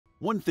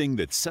One thing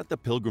that set the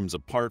Pilgrims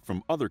apart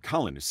from other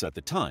colonists at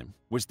the time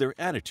was their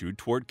attitude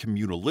toward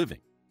communal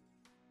living.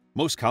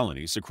 Most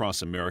colonies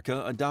across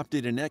America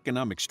adopted an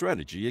economic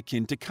strategy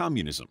akin to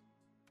communism,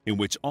 in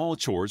which all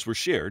chores were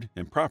shared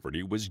and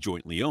property was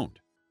jointly owned.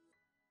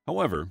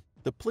 However,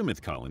 the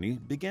Plymouth colony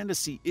began to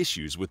see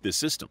issues with this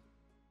system.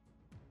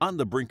 On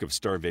the brink of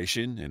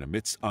starvation and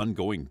amidst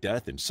ongoing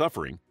death and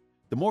suffering,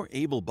 the more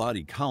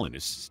able-bodied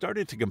colonists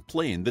started to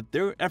complain that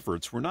their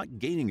efforts were not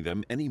gaining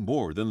them any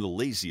more than the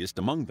laziest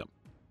among them.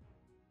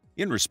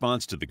 In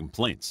response to the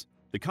complaints,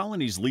 the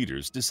colony's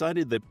leaders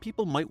decided that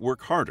people might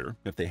work harder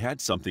if they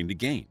had something to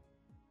gain.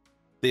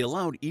 They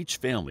allowed each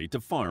family to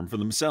farm for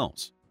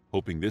themselves,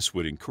 hoping this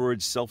would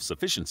encourage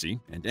self-sufficiency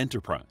and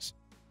enterprise.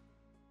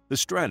 The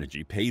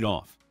strategy paid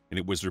off, and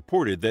it was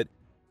reported that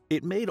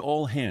it made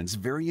all hands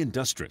very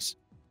industrious.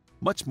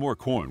 Much more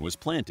corn was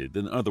planted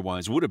than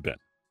otherwise would have been,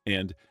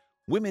 and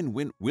women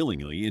went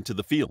willingly into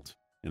the field,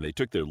 and they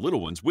took their little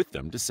ones with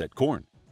them to set corn.